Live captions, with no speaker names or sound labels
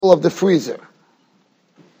of the freezer.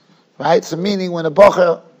 Right? So meaning when a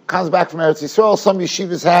bocher comes back from Eretz Yisrael, some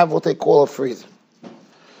yeshivas have what they call a freezer.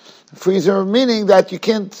 A freezer meaning that you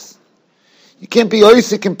can't be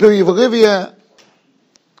oisik in Piri V'Rivia,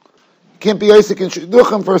 you can't be oisik in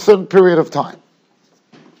Shidduchim for a certain period of time.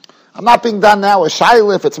 I'm not being done now with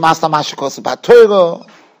Shaila, if it's Masna Mashikos about Torah,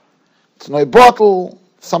 it's no bottle,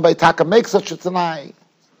 somebody taka makes such a tonight.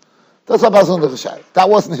 That's not Bazun the Shaila. That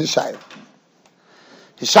wasn't his Shaila.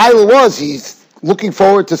 His Shaila was, he's looking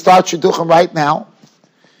forward to start Shidduchim right now.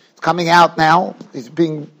 It's coming out now. He's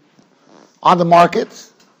being on the market.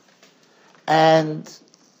 And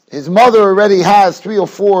his mother already has 3 or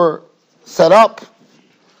 4 set up.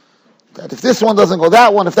 That if this one doesn't go,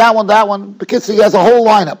 that one, if that one, because he has a whole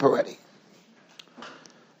lineup already.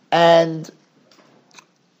 And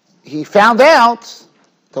he found out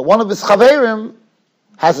that one of his chaverim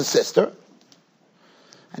has a sister,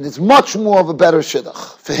 and it's much more of a better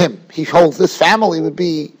shidduch for him. He holds this family would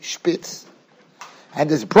be spitz, and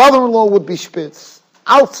his brother-in-law would be spitz.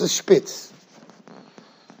 Alts is spitz.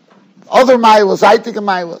 Other milas, aitige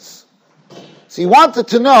milas. So he wanted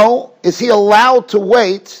to know, is he allowed to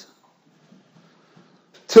wait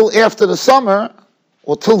till after the summer,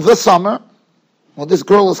 or till this summer, when this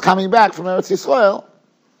girl is coming back from Eretz Yisrael,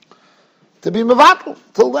 to be mevatel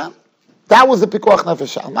till then? That was the pikuach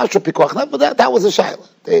nefesh shayla. I'm not sure pikuach nefesh, but that was a shayla.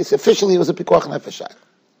 Officially, it was a pikuach nefesh shayla.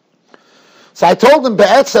 So I told him,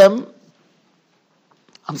 be'etzem,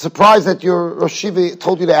 I'm surprised that your Rosh Yeshiva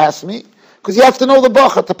told you to ask me, because you have to know the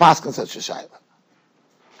bacha to pass on such a shayla.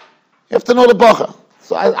 You have to know the bacha.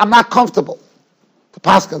 So I'm not comfortable to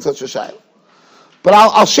pass on such a shayla. But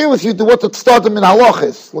I'll share with you what the tztadim in Halacha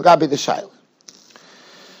is, l'gabi the shayla.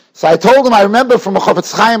 So I told him, I remember from a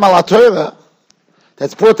Chofetz Chaim al HaTorah,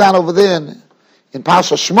 that's brought down over there in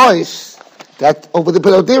Pasha Shmois, that over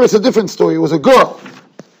there is a different story. It was a girl.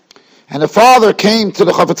 And the father came to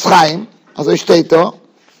the Chofetz Chaim, as I steht da.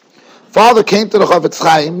 Father came to the Chofetz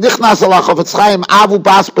Chaim, nichnas ala Chofetz Chaim, avu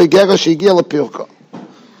bas be'gera she'higia le'pirka.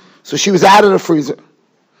 So she was out of the freezer.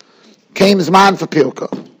 Came his man for pirka.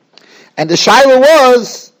 And the shaila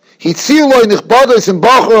was, hitzir loy nichbodos in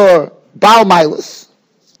bocher bal milas.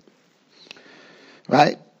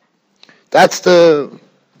 Right? That's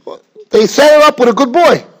they set her up with a good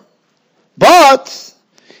boy. But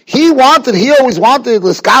he always wanted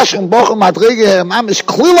l'skashim bocher madrige mamish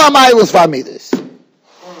klila milas v'amidis.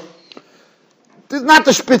 This is not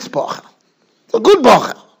the spitz bocher. It's a good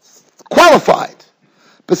bocher. Qualified.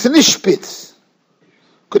 But it's not spitz.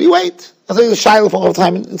 Could he wait? I think the shaila from Chofetz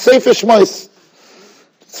Chaim in Sefer Shmois.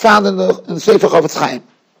 It's found in the Sefer Chofetz Chaim.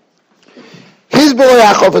 His boy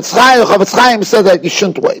Chofetz Chaim said that you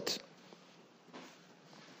shouldn't wait.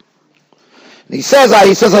 And he says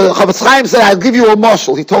Chofetz Chaim said, I'll give you a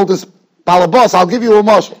mashal. He told his balabos, I'll give you a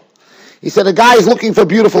mashal. He said, a guy is looking for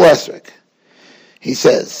beautiful esrog. He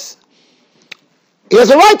says, he has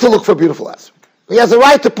a right to look for beautiful esrog. He has a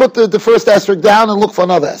right to put the first esrog down and look for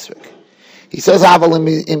another esrog. He says, Aval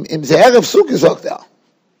im ze'erev suki zogdel.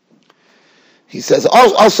 He says,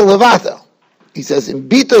 also levatel. He says, in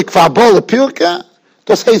bitoy kfar bo lepirka,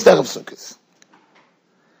 dos heist erev sukis.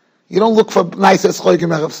 You don't look for nice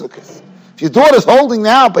esrogim erev sukis. If your daughter's holding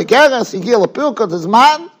now, begeras, higia lepirka, this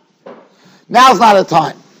man, now's not a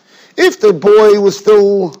time. If the boy was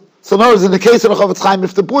still, so in other words, in the case of the Chofetz Chaim,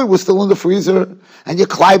 if the boy was still in the freezer, and you're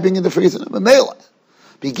climbing in the freezer, begigia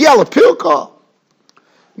lepirka,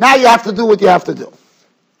 now you have to do what you have to do.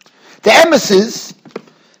 The emes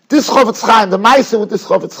this Chofetz Chaim, the Monsey with this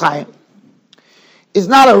Chofetz Chaim, is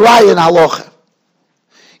not a raya in halacha.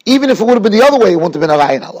 Even if it would have been the other way, it wouldn't have been a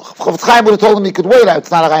raya in halacha. If Chofetz Chaim would have told him he could wait out, it's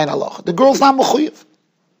not a raya in halacha. The girl's not mechuyev.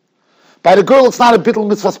 By the girl, it's not a bittul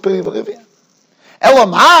mitzvah spiri v'rivia.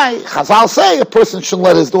 Elamai, Chazal say, a person shouldn't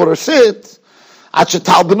let his daughter sit.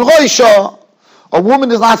 Achetal ben roisha. A woman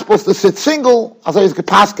is not supposed to sit single. As I was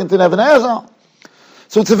gepaskin in Even Ezer.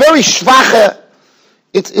 So it's a very schwache,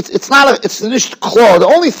 it's an ish claw. The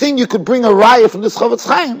only thing you could bring a raya from this Chofetz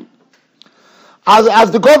Chaim,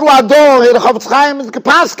 as the Godel Ador, the Chofetz Chaim is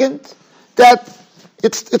gepaskint, that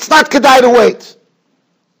it's not kedai to wait.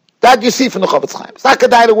 That you see from the Chofetz Chaim. It's not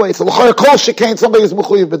kedai to wait. So l'chor kol shekain, somebody is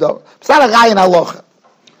mechuyev b'dor. It's not a raya in halacha.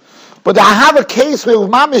 But I have a case where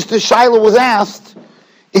mamish this shaila was asked,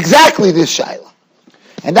 exactly this shaila.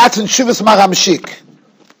 And that's in Shivas Maramshik.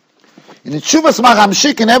 In the Shuvas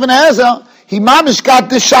Maramshik in Even Ezer, he mamish got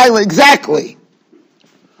this shaila exactly.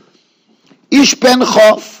 Ish ben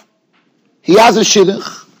chof, he has a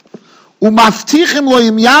shidduch, umaftichim lo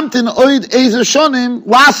im yamtin oid ezer shonim,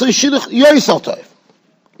 laso shidduch yoisal toiv.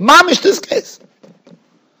 Mamish this case.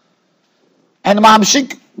 And the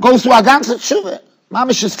Maramshik goes to a ganze tshuva.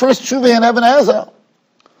 Mamish is first tshuva in Even Ezer.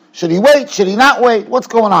 Should he wait? Should he not wait? What's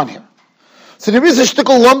going on here? So there is a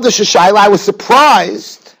shtickle lomda sheshayla. I was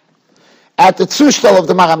surprised at the tzushtel of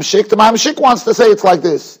the Maramshik. The Maramshik wants to say it's like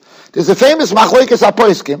this. There's a famous machlokes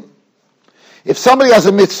hapoiskim. If somebody has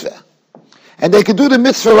a mitzvah, and they could do the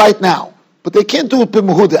mitzvah right now, but they can't do it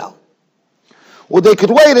b'mehudel, or they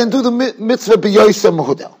could wait and do the mitzvah b'yoyse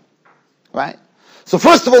mehudel, right? So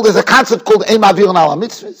first of all, there's a concept called ein ma'avirin ala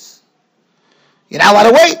mitzvahs. You're not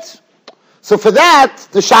allowed to wait. So for that,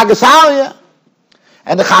 the Shagas Aliyah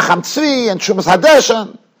and the Chacham Tzvi and Shumas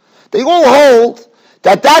Hadeshan, they all hold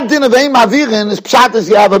that din of ein ma'avirin is pshat as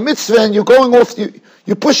you have a mitzvah and you're going off,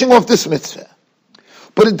 you're pushing off this mitzvah.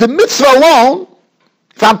 But the mitzvah alone,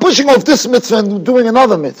 if I'm pushing off this mitzvah and doing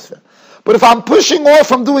another mitzvah, but if I'm pushing off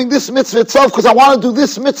from doing this mitzvah itself because I want to do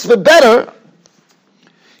this mitzvah better,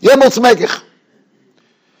 yemotz megich.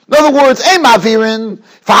 In other words, ein ma'avirin,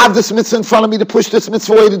 if I have this mitzvah in front of me to push this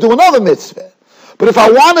mitzvah away to do another mitzvah. But if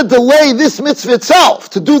I want to delay this mitzvah itself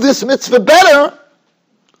to do this mitzvah better,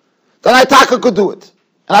 then I taka could do it.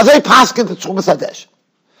 And as I paskin to Tchumas Hadesh.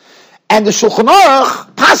 And the Shulchan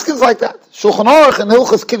Aruch paskins like that. Shulchan Aruch and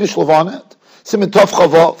Hilchas Kiddush Levanet, Siman Tov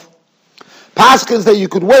Chavov, paskins that you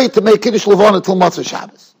could wait to make Kiddush Levanet till Motzei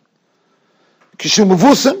Shabbos. Kishu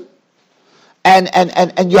Mevusim,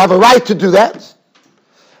 and you have a right to do that.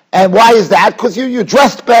 And why is that? Because you're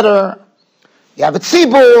dressed better, you have a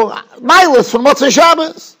tzibur, milas from Motzei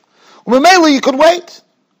Shabbos. Umemela you could wait.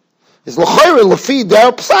 Is l'chayre lefi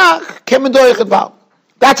der psach kemen doich edval.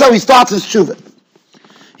 That's how he starts his tshuva.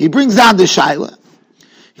 He brings down the shaila.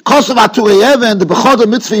 Kosav aturei even the bechod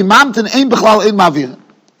mitzvah imamten ein bechlal ein ma'avirin.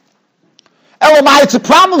 Elamai, it's a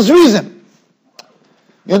problem of reason.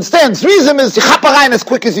 You understand? Reason is to chaparayim as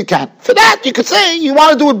quick as you can. For that, you could say you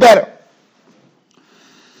want to do it better.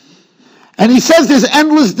 And he says there's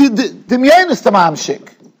endless dimyonis to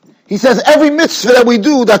Ma'amshik. He says every mitzvah that we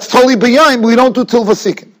do that's totally b'yoyim, we don't do till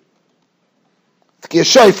vasikin. T'ki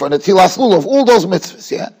shayfer and tilas lulav, all those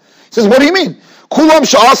mitzvahs, yeah? He says, what do you mean? Kulam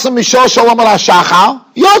sha'asam mishor shalom ala shachar,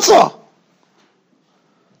 yotza.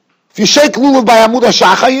 If you shake lulav by Amud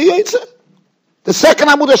HaShachar, you yotza. The second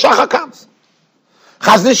Amud HaShachar comes.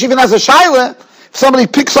 Chaznish even has a shaila, if somebody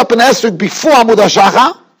picks up an esrog before Amud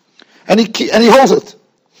HaShachar, and he holds it.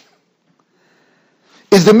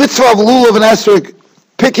 Is the mitzvah of lulav and esrog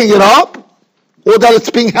picking it up, or that it's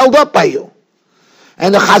being held up by you?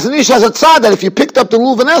 And the Chazanish has a tzad that if you picked up the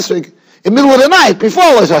lulav and esrog in the middle of the night before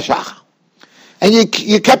Rosh Hashanah, and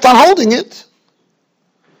you kept on holding it,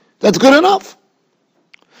 that's good enough.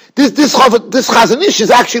 This Chazanish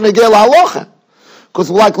is actually negel halacha, because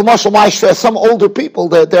like l'mashal ma'ishver, some older people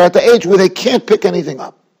they're at the age where they can't pick anything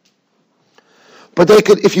up, but they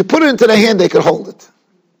could, if you put it into their hand, they could hold it,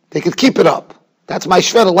 they could keep it up. That's my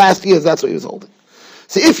shveda last year, that's what he was holding.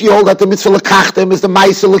 So if you hold that the mitzvah lekachtem is the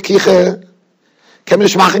ma'aseh lekicha,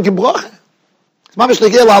 kemenish machen gebrochen. It's mamish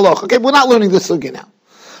legel halacha. Okay, we're not learning this sugi now.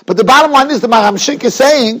 But the bottom line is the Maramshik is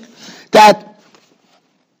saying that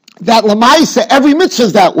lemaisa every mitzvah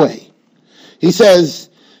is that way. He says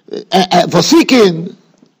vasikin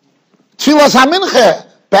tfilas hamincha.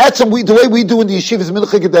 Ba'atzim the way we do in the yeshivas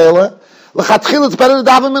mincha gedela lechatchil it's better to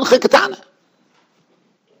daven mincha ketana.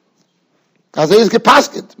 As is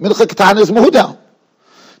gepasket, mincha ketana is mehudel.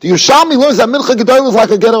 The Yerushalmi learns that mincha gedela is like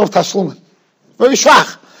a getter of tashlumin. Very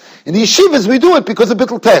schwach. In the yeshivas we do it because of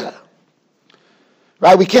bittul terah.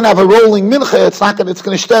 Right? We can't have a rolling mincha. It's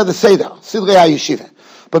going to stir the seder. Sidrei yeshiva.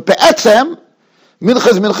 But be'etzem mincha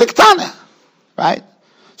is mincha ketana. Right?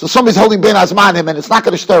 So somebody's holding ben azmanim and it's not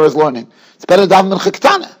going to stir his learning. It's better to have mincha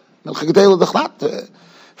ketana. Mincha gedela dechnat.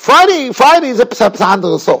 Friday is a pesach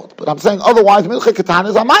sort. But I'm saying otherwise mincha ketana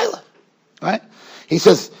is a mile. Right? He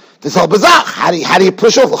says this al bezach. How do you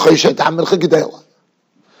push off l'choyeshet mincha gedela?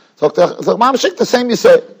 So Mamashik the same you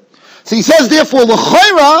say. So he says therefore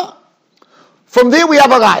l'choyra. From there we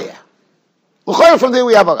have a raya. L'choyra from there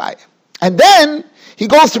we have a raya. And then he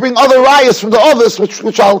goes to bring other rayas from the others,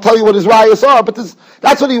 which I'll tell you what his rayas are. But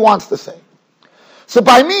that's what he wants to say. So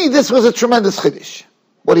by me, this was a tremendous chiddush.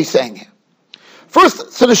 What he's saying here.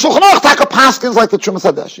 First, so the Shulchan Aruch taka paskins like the Tchumas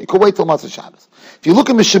Hadesh. You could wait till Motzei Shabbos. If you look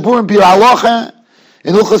at Mishabur and Bir Halacha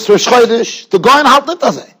in Hilchos Rosh Chodesh, the Goyen halt not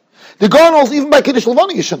does it. The Goyen holds even by Kiddush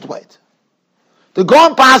Levana you shouldn't wait. The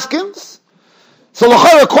Goyen paskins. So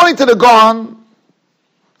l'chayr according to the Goyen,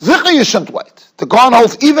 Zikr you shouldn't wait. The Goyen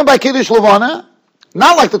holds even by Kiddush Levana,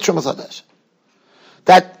 not like the Tchumas Hadesh.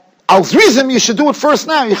 That al zrizim you should do it first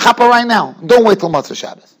now. You chapa right now. Don't wait till Motzei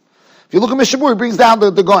Shabbos. If you look at Mishabur, he brings down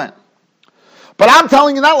the Goyen. But I'm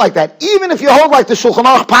telling you not like that. Even if you hold like the Shulchan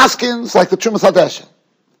Aruch paskins, like the Tchumas Hadesh,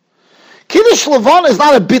 Kiddush Levana is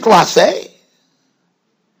not a bit laseh.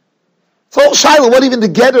 It's all Shiloh, what even the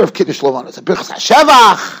getter of Kiddush Levana? It's a Birchas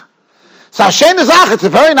HaShevach. So Hashem Nezach, it's a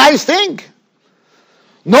very nice thing.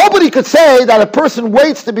 Nobody could say that a person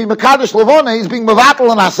waits to be Mekadosh Levana, he's being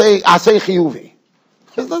Mevatel and Asay Chiyuvi.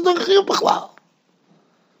 It's not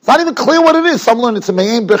even clear what it is. Some learn it's a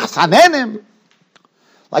Me'im Birchas Hanenim,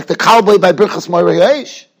 like the cowboy by Birchas Moirei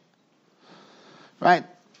Eish. Right?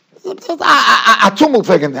 A tumult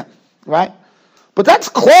wegen them. Right? But that's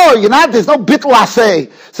clear. There's no bittul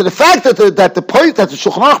asay. So the fact that the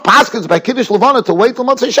Shulchan Aruch paskins by Kiddush Levana to wait till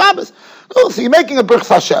Monsey Shabbos. No, so you're making a Birchas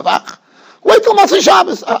HaShevach. Wait till Monsey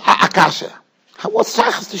Shabbos. Akasha. What's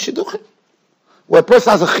Tachas to Shidduchim? Where a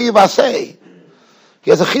person has a Chiv asay.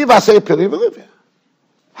 He has a Chiv asay Piri V'Rivya.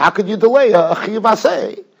 How could you delay a Chiv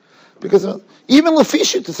asay? Because even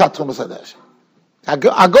Lefishit is not Tumas Hadesh.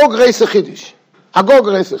 Agog Reis Chiddush. Agog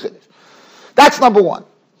Reis Chiddush. That's number one.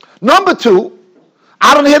 Number two,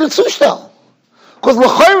 I don't hear the Zushtel. Because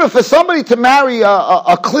l'chayra, for somebody to marry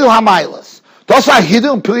a Klil HaMailas, that's not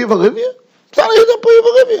Hiddur and Piri V'Rivya? It's not Hiddur and Piri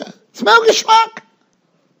V'Rivya. It's Mel Geshmak.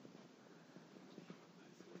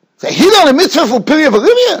 It's a Hiddur and a mitzvah for Piri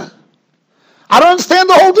V'Rivya. I don't understand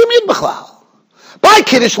the whole Dimyan B'chlal. By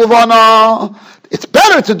Kiddush Levana, it's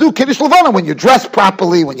better to do Kiddush Levana when you dress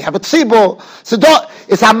properly, when you have a tzibur. So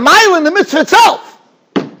it's a mile in the mitzvah itself.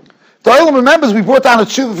 The Olam remembers we brought down a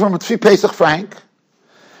tshuva from a Tzvi Pesach Frank.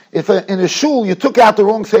 If in a shul you took out the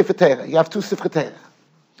wrong Sefer Torah, you have two Sefer Torah.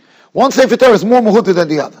 One Sefer Torah is more mehuda than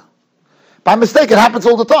the other. By mistake, it happens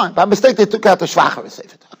all the time. By mistake, they took out the Shvacher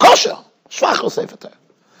Sefer Torah. Kosher, Shvacher Sefer Torah.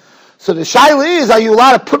 So the shaila is, are you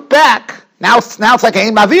allowed to put back? Now it's like an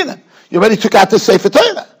Ein Mavinin. You already took out the Sefer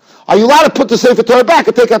Torah. Are you allowed to put the Sefer Torah back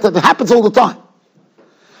and take out that? It happens all the time.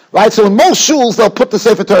 Right? So in most shuls, they'll put the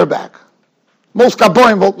Sefer Torah back. Most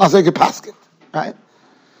Gaboim won't nazeg pasket. Right?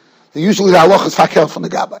 So usually the halacha is fakel from the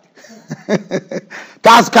Gabbai.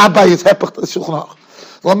 Das Gabbai is hepech to the Shulchan Aruch.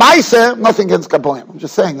 L'maiseh, nothing against Gaboim. I'm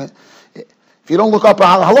just saying that if you don't look up a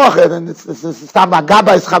halacha, then it's not about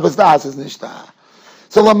Gabbai's chavas das, is nicht da.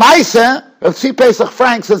 So l'maiseh, Rav Tzvi Pesach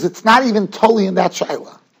Frank says it's not even totally in that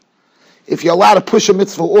shaila. If you're allowed to push a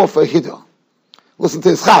mitzvah off a hiddur. Listen to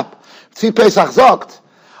his chap. Tzvi Pesach sagt,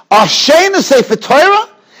 a sheina Sefer Torah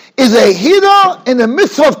is a hiddur in the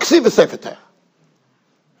mitzvah of ksiva Sefer Torah.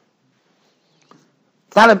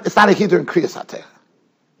 It's not a hiddur in kriyas HaTorah.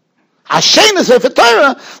 A sheina Sefer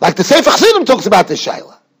Torah, like the Sefer Chassidim talks about this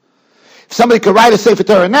shaila. If somebody could write a Sefer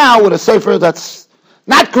Torah now with a Sefer that's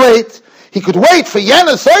not great, he could wait for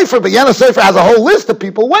Yena Sefer, but Yena Sefer has a whole list of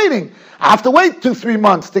people waiting. I have to wait 2-3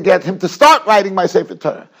 months to get him to start writing my Sefer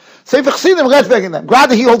Torah. Sefer Chassidim read begging them.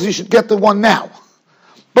 Rather, he holds you should get the one now.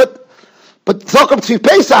 But Zokam Tzvi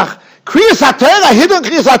Pesach, Kriyas HaTorah, hidden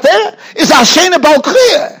Kriyas HaTorah, is a Shena Bal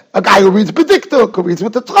Kriyah. A guy who reads Bediktuk, who reads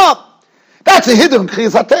with the Trop. That's a hidden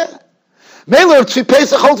Kriyas HaTorah. Meiler Tzvi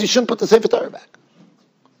Pesach holds you shouldn't put the Sefer Torah back.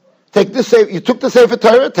 Take this Sefer, you took the Sefer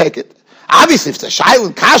Torah, take it. Obviously, if it's a Shaila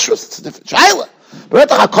and Kashrus, it's a different Shaila. But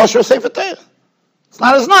it's a Kosher Sefer Torah. It's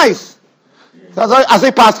not as nice. As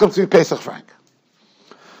a Pasuk Tzvi Pesach Frank.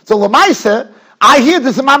 So Lamaisa, I hear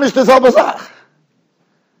this mamish des Albazach.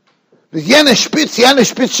 Jene Spitz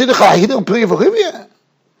Shidduch Hiddur and Piri V'Rivya.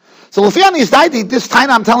 So Lefiani is daiti. This taina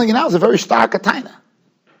I'm telling you now is a very stark taina.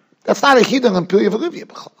 That's not a Hiddur and Piri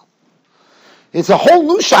V'Rivya. It's a whole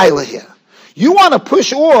new shaila here. You want to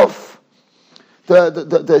push off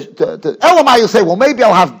the Elamai, you say, well, maybe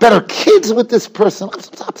I'll have better kids with this person.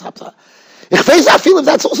 Ich weiß, I feel if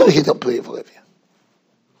that's also Hiddur and Piri V'Rivya.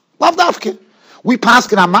 Lav Davke. We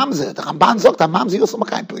pass in our mamze. The Ramban sagt, our mamze also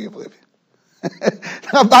kein Piri V'Rivya.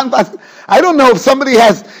 I don't know if somebody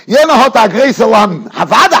has Yena hot a grace lam.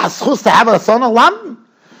 Havada aschus to have a son a lam,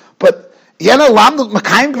 but Yena lam that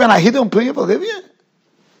makaim gven a Hiddur and Piri V'Rivya.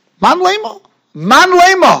 Man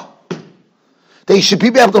lema. They should be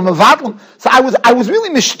able to mevatlim. So I was really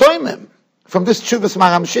mishtoimim from this tshuvas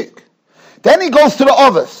maramshik. Then he goes to the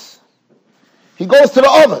Ovis. Yitzchak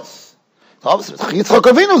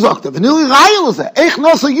Avinu sagt, v'nili rayel ze, eich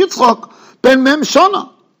nosa Yitzchak ben mem shona.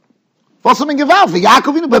 Was ham gewalt,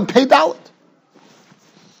 v'Yaakov Avinu ben pei dalet.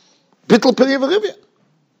 Bittel Piri V'Rivya.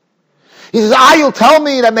 He says, you'll tell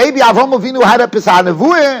me that maybe Avram Avinu had a pesach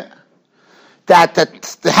nevuah, that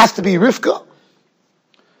there has to be Rivka.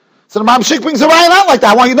 So the Mamshik brings a raya out like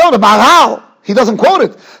that. I want you to know, the Maharal, he doesn't quote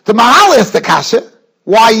it. The Maharal is the kasha,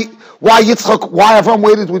 why Avram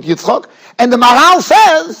waited with Yitzchak, and the Maharal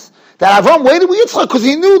says that Avram waited with Yitzchak because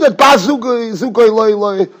he knew that Zugay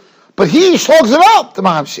loy, but he shlogs it up, the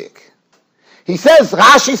Mamshik. He says,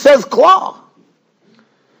 Rashi says, klar,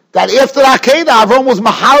 that after Akedah, Avram was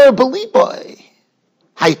Mahar Beliboy.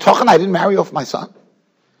 How you talking? I didn't marry off my son.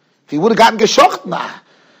 If he would have gotten geshocht, nah.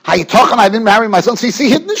 How you talking? I didn't marry my son. So you see,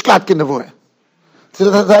 hit nishkat kinevur. So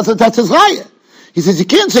that's his raya. He says you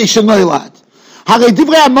can't say shenoi lad. Hagei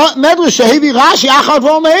divrei medrash shehevi Rashi achad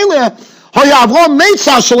v'om meile hoya avrom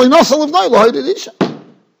meitzah shaloi nosel levnoi lo hoyded isha.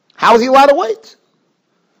 How is he allowed to wait?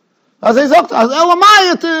 As he sagt, as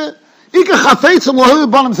Elamai Ike chafetzim lohu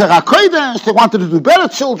bonim zera kodesh. They wanted to do better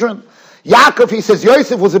children. Yaakov, he says,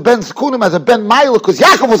 Yosef was a ben Skunim as a ben Maila, because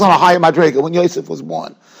Yaakov was on a higher madrega when Yosef was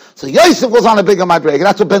born. So Yosef was on a bigger madrega.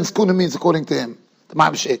 That's what ben Skunim means according to him, the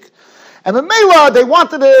Mamshik. And the Mela, they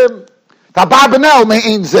wanted the Barbanel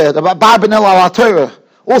me'ein zeh, the Barbanel al Torah.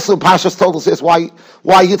 Also, Pashas told us this, why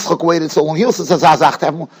Yitzchak waited so long. He also says,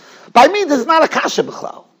 by me, there's not a kasha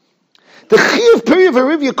b'chlal. The Chiv period of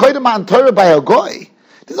Rivya koydem an Torah by a goy.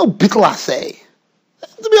 There's no bittul asay.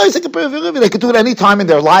 They could do it any time in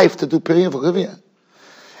their life to do period of Rivya.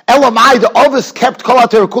 Elamai, the others kept kol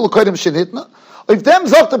ha-Torah kula koydem shenitna. If them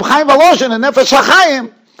zok the b'chaim v'loshen and nefesh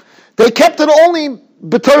ha'chaim, they kept it only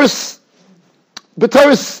b'toris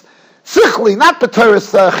sichli, not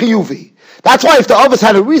b'toris chiyuvi. That's why if the others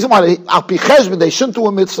had a reason why they al pi cheshbon they shouldn't do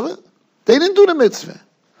a mitzvah, they didn't do the mitzvah,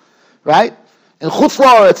 right? In Chutz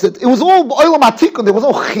La'aretz, it was all oilam atikun. There was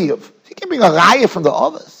no chiyuv. You can bring a raya from the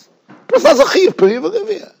others. Plus, that's a chiyuv period of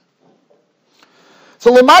Rivya.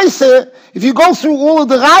 So l'maiseh, if you go through all of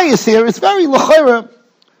the rayas here, it's very l'chayra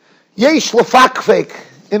yesh l'fakfek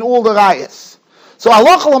in all the rayas. So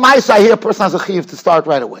halacha l'maiseh here, a person has a chiyuv to start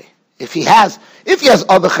right away. If he has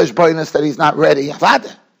other cheshbonis that he's not ready,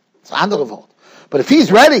 avada, it's andere revolt. But if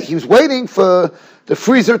he's ready, he was waiting for the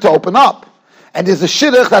freezer to open up. And there's a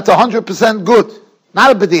shidduch that's 100% good, not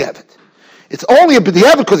a b'di'evet. It's only a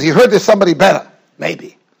b'di'evet because he heard there's somebody better,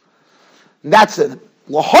 maybe. And that's it.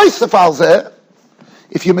 If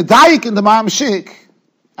you're medayik in the Ma'amshik,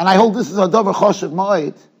 and I hold this is a dover choshev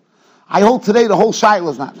ma'od, I hold today the whole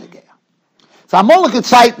shaila is not negaya. So Amalek at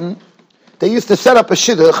Satan, they used to set up a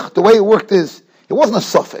shidduch. The way it worked is, it wasn't a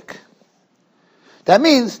suffix. That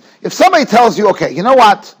means, if somebody tells you, okay, you know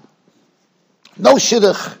what, no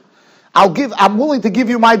shidduch, I'm willing to give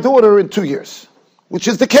you my daughter in 2 years, which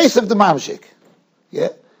is the case of the Mamshik. Yeah?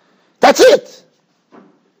 That's it.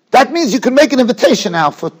 That means you can make an invitation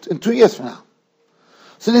now in 2 years from now.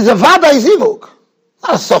 So there's a Vadai Zivug,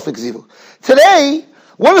 not a suffix Zivug. Today,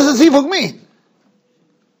 what does a Zivug mean?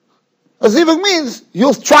 A Zivug means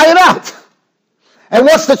you'll try it out. And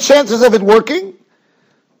what's the chances of it working?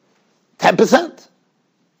 10%?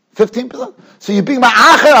 15%? So you're being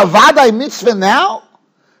ma'acher a Vadai mitzvah now?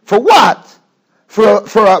 For what? For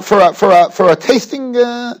a tasting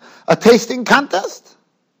contest?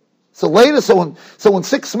 So later, so in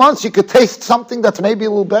 6 months you could taste something that's maybe a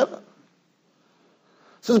little better.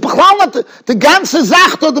 So it's b'chlal not the ganze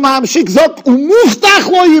Sache dort im Hamshik sagt umuftach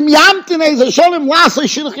lo im yamtin ezer sholem lasei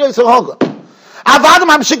shidduch yoser hoga. Avad im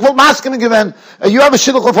Hamshik will masken given. You have a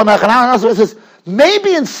shidduch for mechan. And it says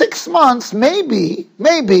maybe in 6 months, maybe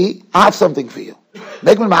I have something for you.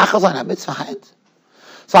 Make me ma'achal zayin ha mitzvah hayt.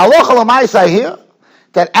 So halacha l'maaseh here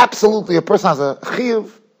that absolutely a person has a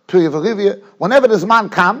chiyuv period of Rivya. Whenever the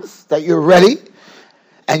zman comes that you're ready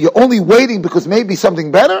and you're only waiting because maybe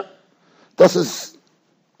something better, this is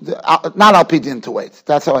not al pidin to wait.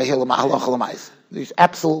 That's how I hear halacha l'maaseh. You should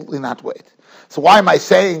absolutely not wait. So why am I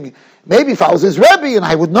saying maybe if I was his Rebbe and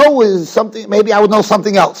I would know something, maybe I would know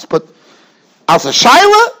something else. But as a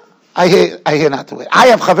shaila, I hear not to wait. I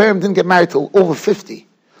have chaverim didn't get married till over 50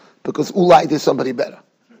 because ulai there's somebody better.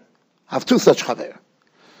 I have 2 such chaver.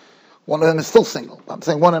 One of them is still single. I'm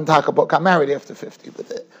saying one of them got married after 50.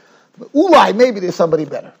 But ulai, maybe there's somebody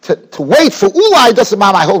better. To wait for ulai doesn't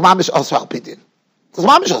mean I hold mamish also al pidin. Does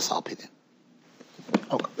mamish also al pidin?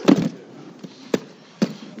 Okay.